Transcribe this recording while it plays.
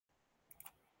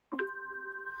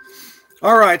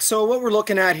All right, so what we're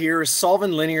looking at here is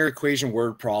solving linear equation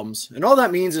word problems. And all that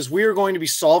means is we are going to be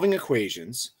solving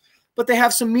equations, but they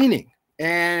have some meaning.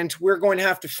 And we're going to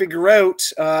have to figure out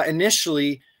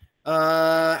initially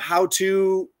how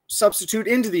to substitute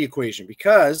into the equation,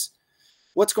 because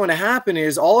what's going to happen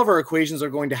is all of our equations are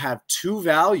going to have two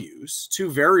values, two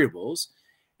variables,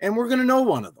 and we're going to know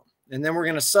one of them. And then we're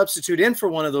going to substitute in for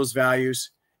one of those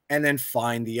values and then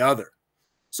find the other.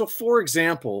 So for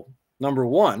example, number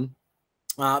one,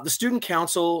 the student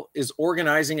council is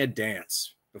organizing a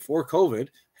dance. Before COVID,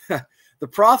 the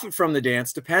profit from the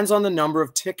dance depends on the number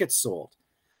of tickets sold.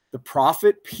 The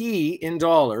profit, P, in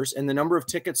dollars, and the number of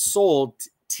tickets sold,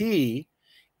 T,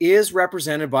 is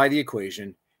represented by the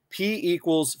equation P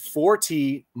equals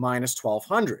 4T minus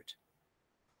 1200.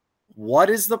 What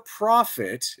is the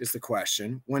profit, is the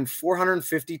question, when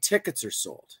 450 tickets are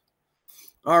sold?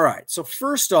 All right, so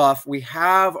first off, we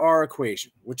have our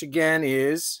equation, which again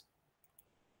is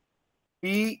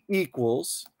P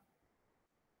equals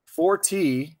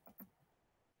 4T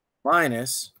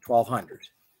minus 1200.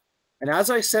 And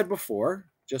as I said before,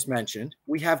 just mentioned,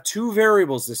 we have two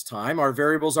variables this time. Our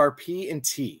variables are P and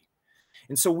T.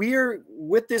 And so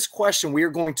with this question, we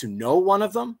are going to know one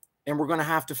of them, and we're going to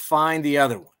have to find the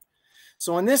other one.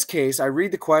 So in this case, I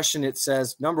read the question. It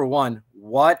says, number one,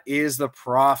 what is the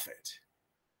profit?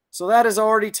 So that is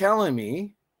already telling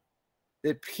me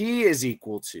that P is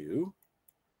equal to,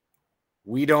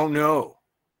 we don't know.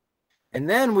 And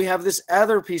then we have this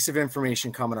other piece of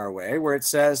information coming our way where it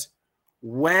says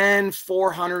when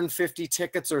 450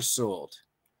 tickets are sold.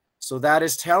 So that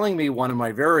is telling me one of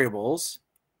my variables,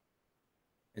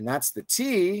 and that's the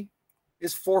T,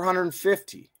 is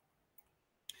 450.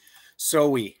 So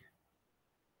we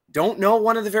don't know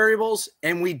one of the variables,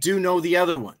 and we do know the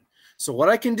other one. So what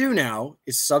I can do now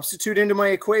is substitute into my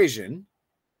equation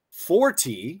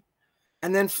 4T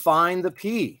and then find the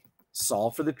P,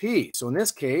 solve for the P. So in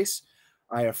this case,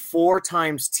 I have 4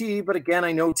 times T, but again,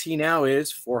 I know T now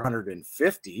is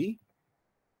 450,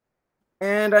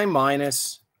 and I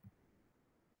minus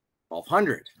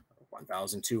 1200,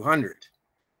 1,200.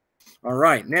 All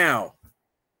right, now,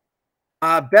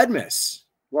 bedmiss.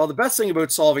 Well, the best thing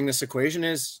about solving this equation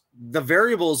is the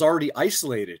variable is already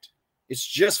isolated. It's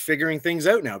just figuring things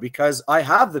out now because I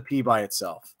have the P by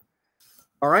itself.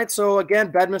 All right, so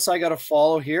again, bedmiss, I got to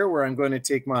follow here where I'm going to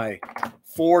take my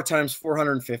 4 times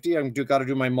 450. I've got to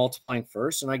do my multiplying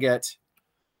first, and I get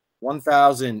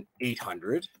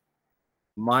 1,800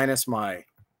 minus my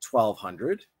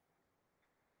 1,200.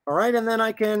 All right, and then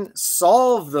I can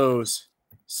solve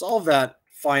that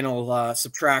final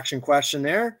subtraction question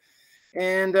there.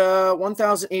 And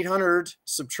 1,800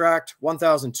 subtract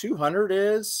 1,200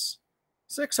 is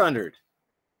 600.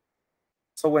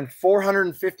 So when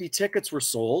 450 tickets were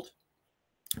sold,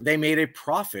 they made a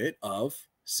profit of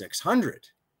 600.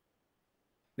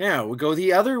 Now we go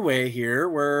the other way here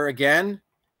where, again,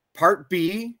 part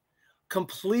B,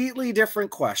 completely different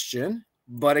question,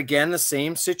 but again, the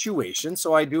same situation.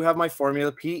 So I do have my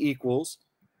formula P equals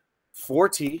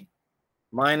 4T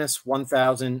minus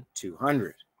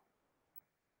 1,200.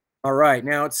 All right,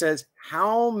 now it says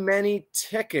how many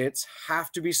tickets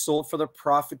have to be sold for the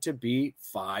profit to be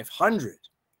 500?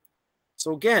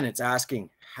 So again, it's asking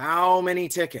how many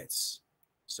tickets.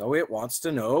 So it wants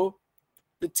to know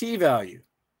the T value.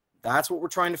 That's what we're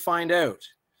trying to find out.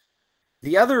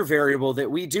 The other variable that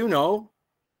we do know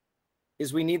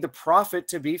is we need the profit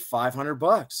to be 500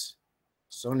 bucks.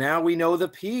 So now we know the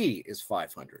P is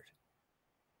 500.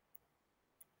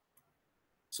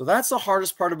 So that's the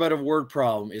hardest part about a word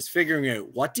problem, is figuring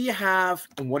out what do you have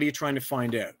and what are you trying to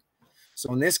find out.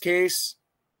 So in this case,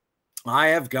 I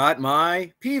have got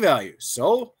my P value.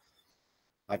 So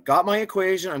I've got my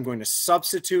equation. I'm going to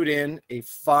substitute in a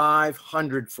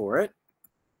 500 for it.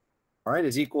 All right,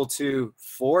 is equal to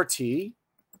 4T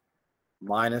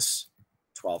minus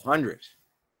 1,200.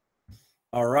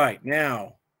 All right,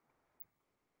 now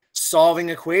solving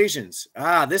equations.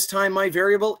 This time my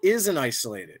variable isn't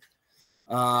isolated.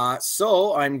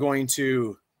 So I'm going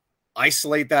to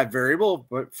isolate that variable,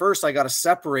 but first I got to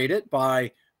separate it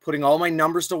by putting all my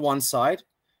numbers to one side,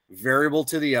 variable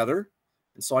to the other.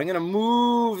 And so I'm going to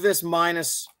move this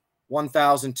minus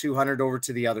 1,200 over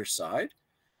to the other side.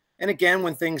 And again,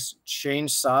 when things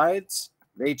change sides,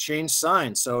 they change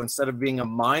signs. So instead of being a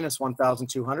minus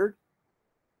 1,200, it's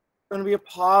going to be a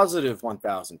positive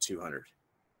 1,200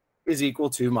 is equal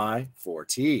to my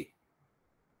 4T.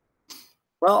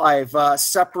 Well, I've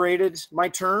separated my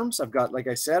terms. I've got, like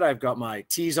I said, I've got my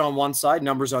T's on one side,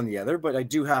 numbers on the other, but I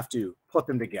do have to put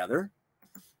them together.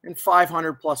 And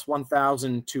 500 plus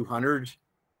 1,200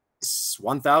 is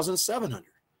 1,700.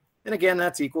 And again,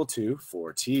 that's equal to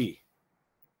 4t.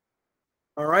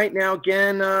 All right, now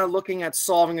again, looking at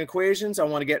solving equations, I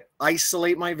want to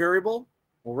isolate my variable.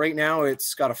 Well, right now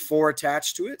it's got a 4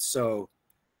 attached to it, so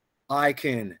I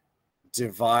can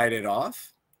divide it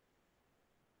off.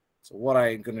 So what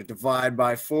I'm going to divide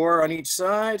by 4 on each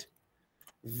side,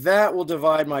 that will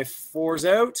divide my 4s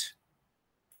out.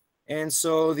 And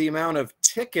so the amount of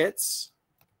tickets,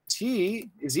 T,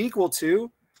 is equal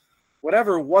to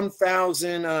whatever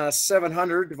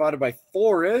 1,700 divided by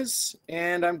 4 is,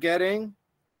 and I'm getting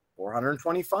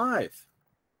 425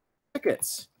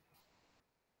 tickets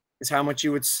is how much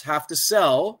you would have to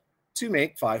sell to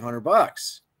make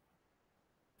 $500.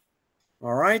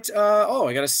 All right. Oh,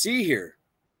 I got a C here.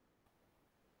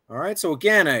 All right. So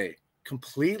again, a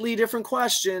completely different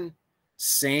question,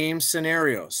 same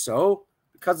scenario. So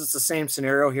because it's the same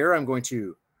scenario here, I'm going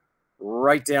to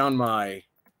write down my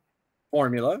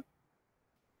formula.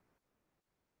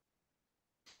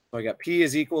 So I got P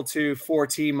is equal to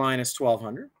 4T minus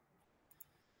 1,200.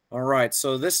 All right,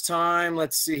 so this time,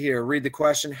 let's see here. Read the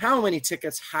question. How many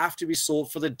tickets have to be sold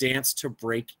for the dance to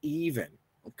break even?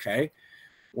 Okay,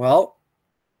 well,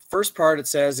 first part it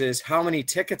says is how many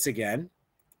tickets again?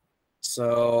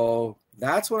 So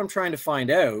that's what I'm trying to find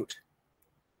out.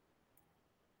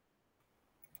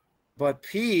 But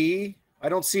P, I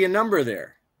don't see a number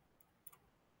there.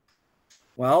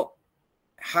 Well,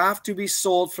 have to be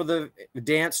sold for the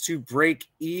dance to break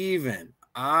even.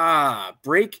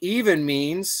 Break even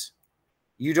means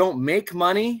you don't make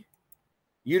money,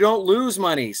 you don't lose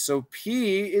money. So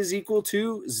P is equal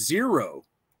to 0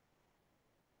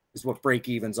 is what break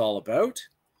even's all about.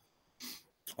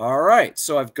 All right,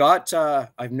 so I've got, I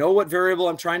know what variable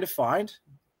I'm trying to find.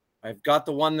 I've got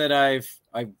the one that I've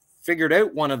figured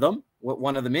out one of them, what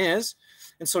one of them is.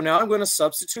 And so now I'm going to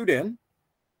substitute in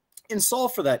and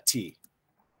solve for that T.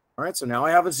 All right, so now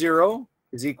I have a 0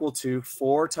 is equal to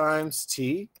 4 times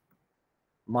T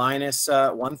minus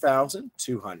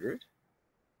 1,200.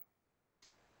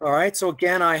 All right, so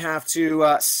again, I have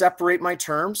to separate my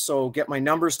terms. So get my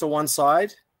numbers to one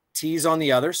side, T's on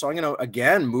the other. So I'm going to,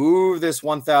 again, move this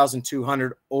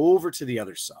 1,200 over to the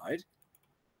other side.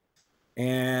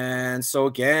 And so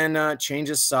again,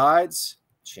 changes sides,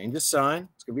 changes sign.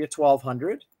 It's going to be a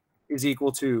 1,200 is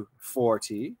equal to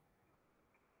 4T.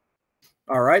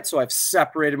 All right, so I've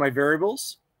separated my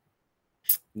variables.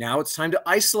 Now it's time to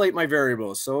isolate my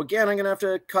variables. So again, I'm going to have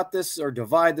to cut this or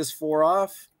divide this 4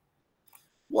 off.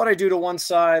 What I do to one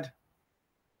side,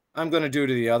 I'm going to do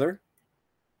to the other.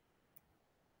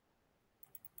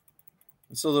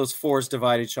 And so those 4s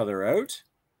divide each other out.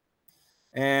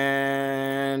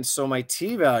 And so my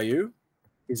T value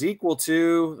is equal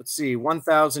to, let's see,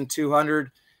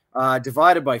 1,200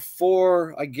 divided by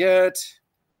 4, I get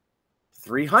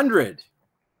 300.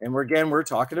 And we're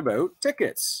talking about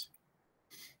tickets.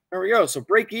 There we go. So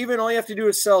break even, all you have to do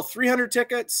is sell 300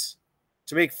 tickets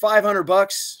to make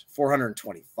 $500,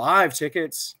 425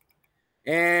 tickets.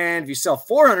 And if you sell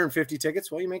 450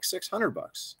 tickets, well, you make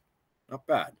 $600. Not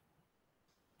bad.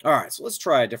 All right, so let's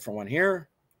try a different one here.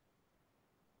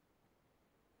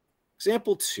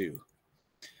 Example 2.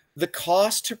 The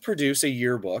cost to produce a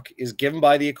yearbook is given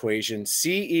by the equation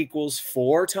C equals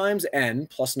 4 times N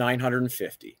plus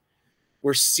 950.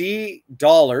 Where C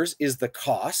dollars is the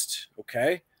cost,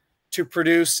 okay, to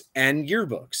produce N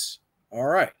yearbooks. All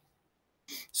right.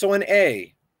 So in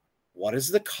A, what is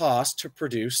the cost to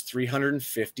produce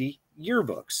 350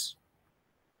 yearbooks?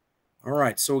 All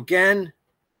right. So again,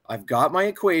 I've got my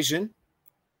equation. I'm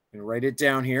going to write it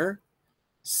down here.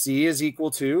 C is equal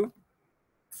to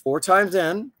 4 times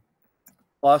N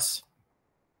plus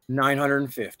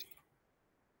 950.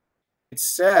 It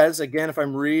says, again, if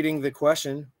I'm reading the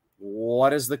question,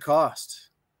 what is the cost?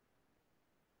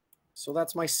 So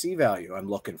that's my C value I'm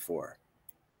looking for.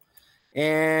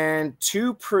 And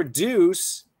to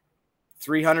produce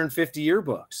 350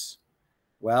 yearbooks,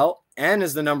 well, N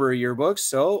is the number of yearbooks,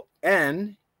 so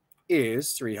N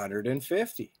is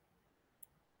 350.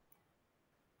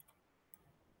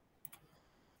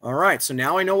 All right, so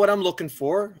now I know what I'm looking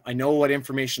for. I know what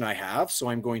information I have, so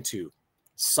I'm going to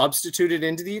substitute it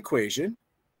into the equation.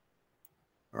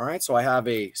 All right, so I have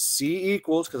a C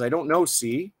equals, because I don't know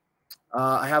C,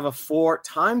 I have a 4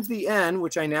 times the N,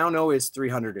 which I now know is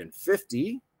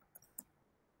 350,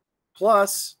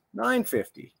 plus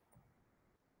 950.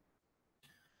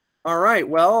 All right,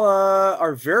 well,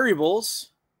 our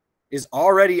variables is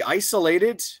already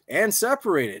isolated and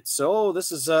separated. So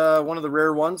this is one of the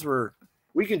rare ones where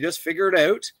we can just figure it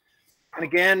out. And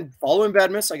again, following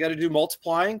Bedmus, I got to do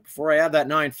multiplying before I add that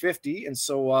 950. And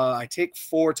so I take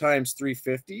 4 times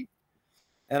 350,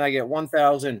 and I get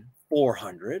 1,000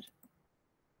 400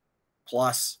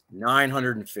 plus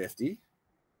 950.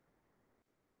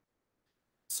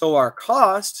 So our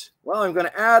cost, well, I'm going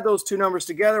to add those two numbers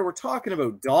together. We're talking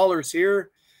about dollars here.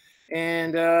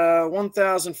 And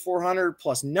 1,400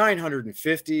 plus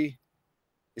 950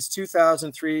 is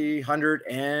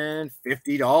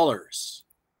 $2,350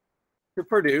 to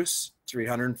produce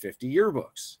 350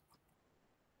 yearbooks.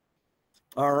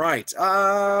 All right,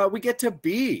 we get to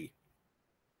B.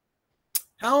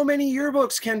 How many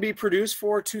yearbooks can be produced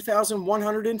for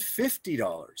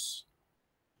 $2,150?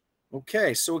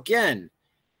 Okay, so again,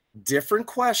 different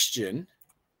question,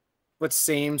 but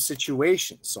same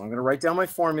situation. So I'm going to write down my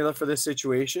formula for this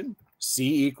situation.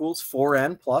 C equals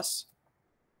 4n plus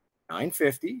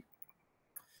 950.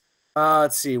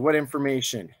 Let's see, what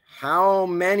information? How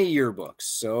many yearbooks?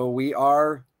 So we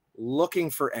are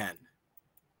looking for n.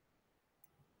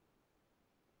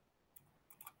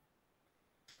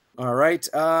 All right,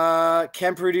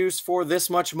 can produce for this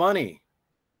much money.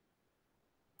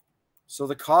 So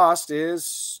the cost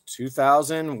is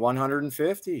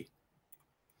 $2,150.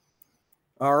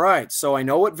 All right, so I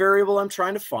know what variable I'm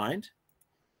trying to find.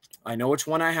 I know which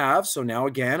one I have. So now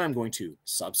again, I'm going to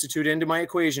substitute into my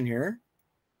equation here.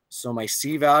 So my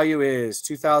C value is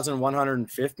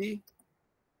 2,150.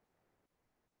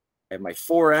 I have my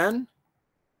 4n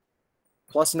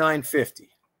plus 950.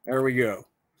 There we go.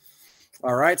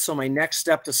 All right, so my next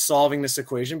step to solving this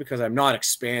equation, because I'm not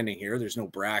expanding here, there's no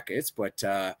brackets, but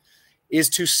is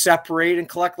to separate and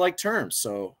collect like terms.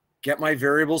 So get my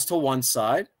variables to one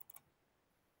side.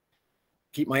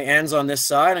 Keep my n's on this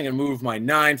side. I'm going to move my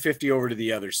 950 over to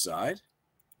the other side.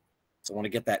 So I want to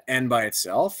get that n by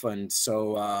itself. And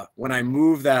so when I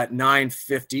move that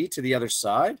 950 to the other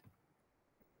side,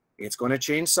 it's going to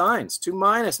change signs to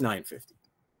minus 950.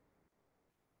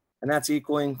 And that's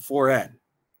equaling 4n.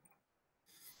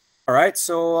 All right,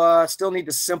 so still need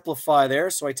to simplify there.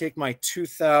 So I take my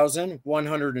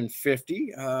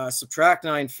 2,150, subtract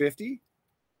 950,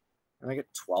 and I get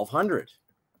 1,200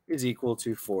 is equal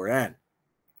to 4n.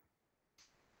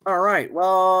 All right,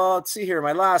 well, let's see here.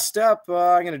 My last step,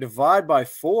 I'm going to divide by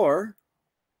 4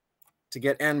 to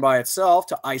get n by itself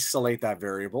to isolate that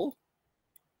variable.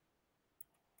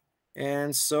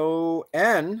 And so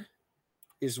n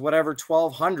is whatever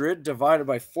 1,200 divided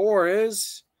by 4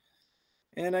 is,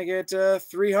 and I get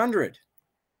 300.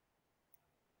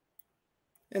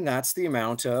 And that's the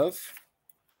amount of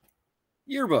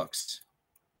yearbooks.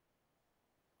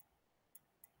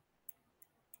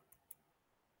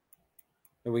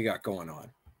 That we got going on.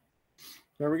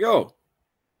 There we go.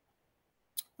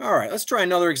 All right, let's try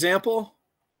another example.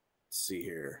 Let's see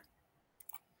here.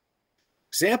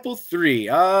 Example 3,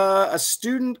 a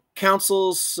school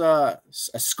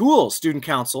student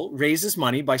council raises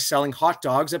money by selling hot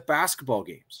dogs at basketball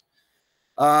games.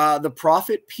 The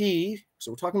profit P,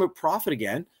 so we're talking about profit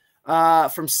again,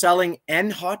 from selling n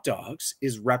hot dogs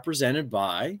is represented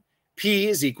by P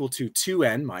is equal to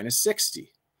 2n minus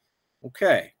 60.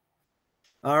 Okay.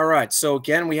 All right, so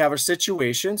again, we have our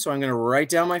situation. So I'm going to write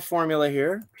down my formula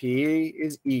here. P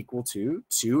is equal to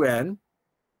 2n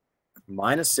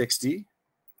minus 60.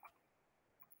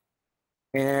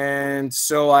 And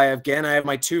so I have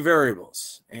my two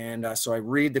variables. And so I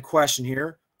read the question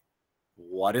here.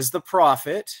 What is the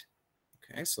profit?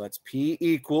 Okay, so that's P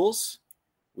equals,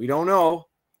 we don't know.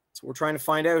 So we're trying to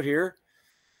find out here.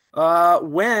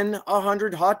 When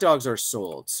 100 hot dogs are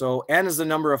sold. So n is the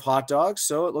number of hot dogs.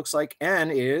 So it looks like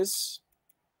n is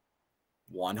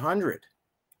 100.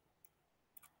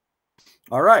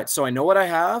 All right, so I know what I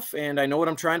have, and I know what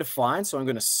I'm trying to find. So I'm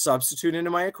going to substitute into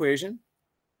my equation.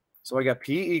 So I got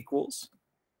P equals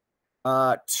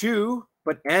 2,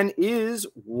 but n is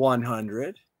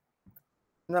 100.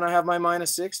 And then I have my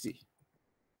minus 60.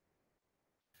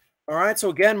 All right, so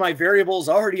again, my variable is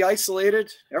already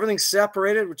isolated. Everything's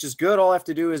separated, which is good. All I have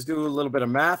to do is do a little bit of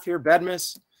math here,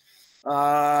 bedmiss.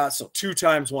 So 2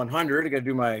 times 100, I got to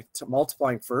do my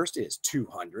multiplying first, is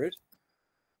 200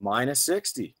 minus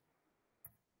 60.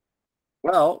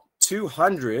 Well,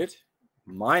 200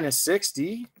 minus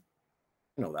 60,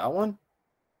 you know that one?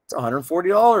 It's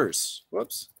 $140.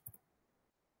 Whoops.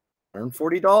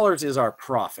 $140 is our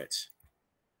profit.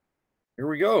 Here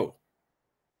we go.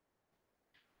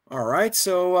 All right,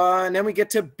 so and then we get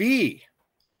to B,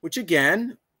 which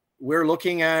again, we're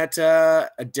looking at a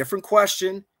different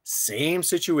question, same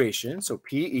situation. So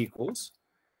P equals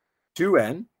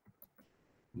 2n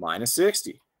minus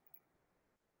 60.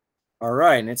 All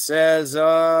right, and it says,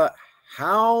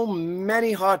 how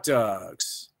many hot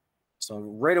dogs? So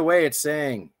right away it's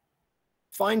saying,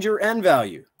 find your n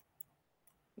value.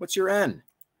 What's your n?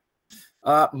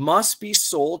 must be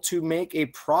sold to make a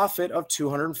profit of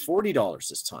 $240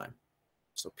 this time.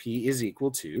 So P is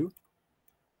equal to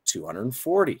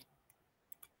 240.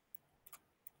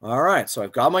 All right, so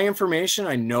I've got my information.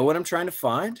 I know what I'm trying to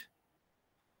find.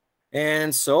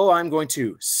 And so I'm going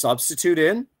to substitute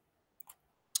in.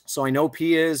 So I know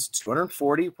P is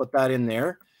 240, put that in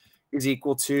there, is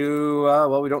equal to,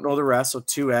 well, we don't know the rest, so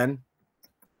 2n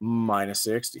minus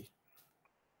 60.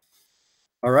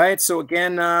 All right, so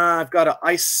again, I've got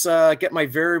to get my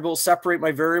variable, separate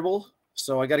my variable.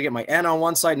 So I got to get my n on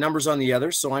one side, numbers on the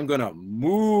other. So I'm going to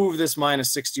move this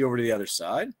minus 60 over to the other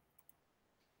side.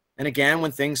 And again,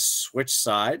 when things switch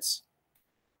sides,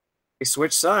 they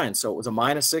switch signs. So it was a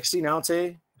minus 60, now it's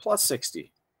a plus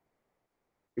 60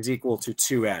 is equal to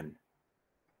 2n.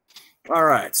 All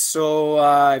right, so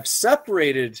I've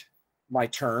separated my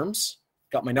terms,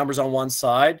 got my numbers on one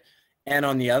side and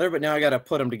on the other, but now I got to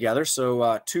put them together.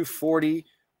 So 240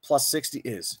 plus 60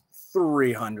 is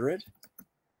 300.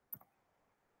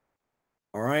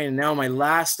 All right, and now my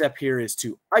last step here is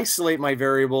to isolate my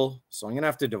variable. So I'm going to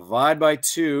have to divide by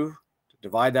 2 to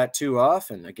divide that 2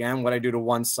 off. And again, what I do to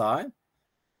one side,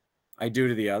 I do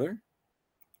to the other.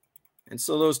 And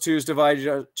so those 2's divide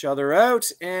each other out.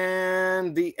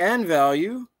 And the n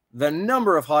value, the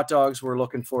number of hot dogs we're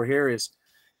looking for here, is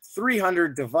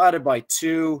 300 divided by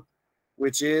 2,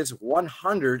 which is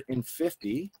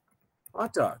 150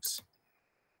 hot dogs.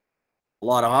 A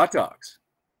lot of hot dogs.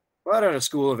 But at a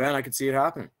school event, I could see it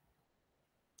happening.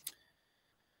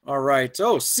 All right.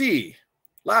 Oh, C.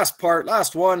 Last part,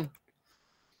 last one.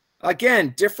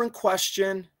 Again, different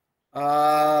question,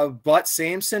 but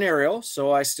same scenario.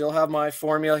 So I still have my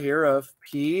formula here of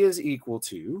P is equal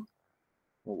to,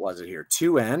 what was it here?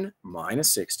 2n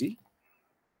minus 60.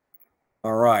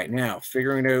 All right. Now,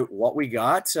 figuring out what we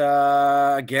got.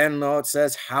 Again, though, it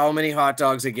says how many hot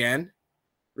dogs again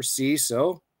for C.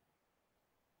 So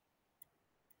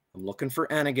I'm looking for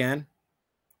n again.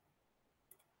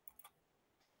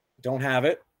 Don't have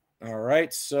it. All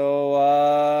right.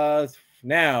 So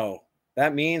now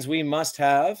that means we must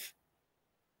have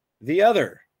the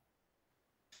other.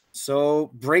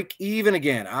 So break even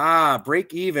again.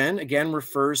 Break even again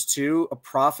refers to a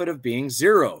profit of being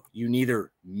 0. You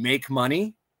neither make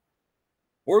money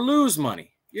or lose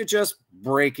money. You just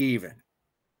break even.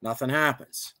 Nothing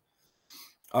happens.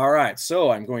 All right.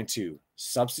 So I'm going to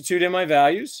substitute in my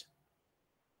values.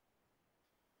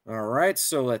 All right,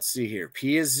 so let's see here.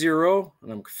 P is 0,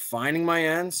 and I'm finding my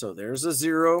n. So there's a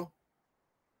 0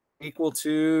 equal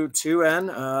to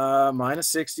 2n minus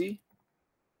 60.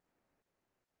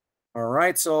 All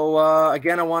right, so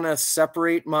again, I want to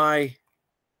separate my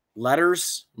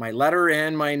letters, my letter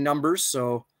and my numbers.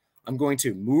 So I'm going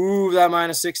to move that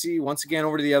minus 60 once again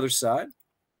over to the other side.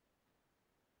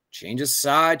 Change a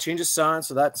side, change a sign.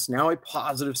 So that's now a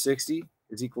positive 60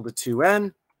 is equal to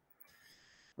 2n.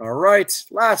 All right,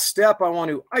 last step, I want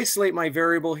to isolate my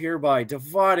variable here by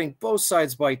dividing both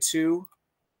sides by 2.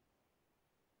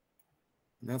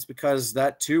 And that's because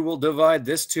that 2 will divide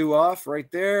this 2 off right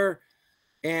there.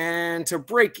 And to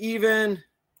break even,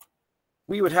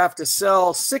 we would have to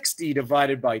sell 60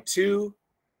 divided by 2,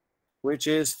 which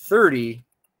is 30.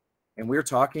 And we're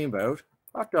talking about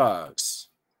hot dogs.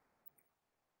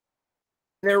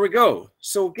 There we go.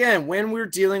 So again, when we're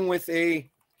dealing with a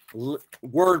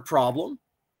word problem,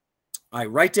 I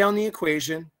write down the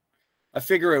equation, I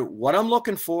figure out what I'm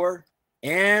looking for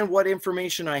and what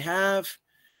information I have.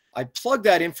 I plug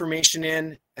that information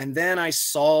in, and then I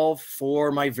solve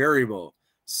for my variable.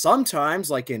 Sometimes,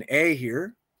 like in A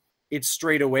here, it's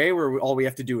straight away where all we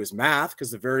have to do is math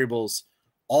because the variable's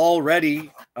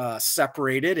already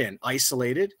separated and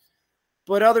isolated.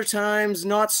 But other times,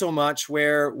 not so much,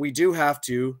 where we do have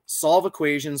to solve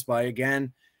equations by,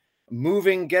 again,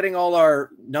 getting all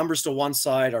our numbers to one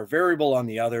side, our variable on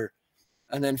the other,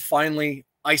 and then finally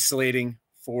isolating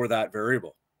for that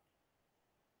variable.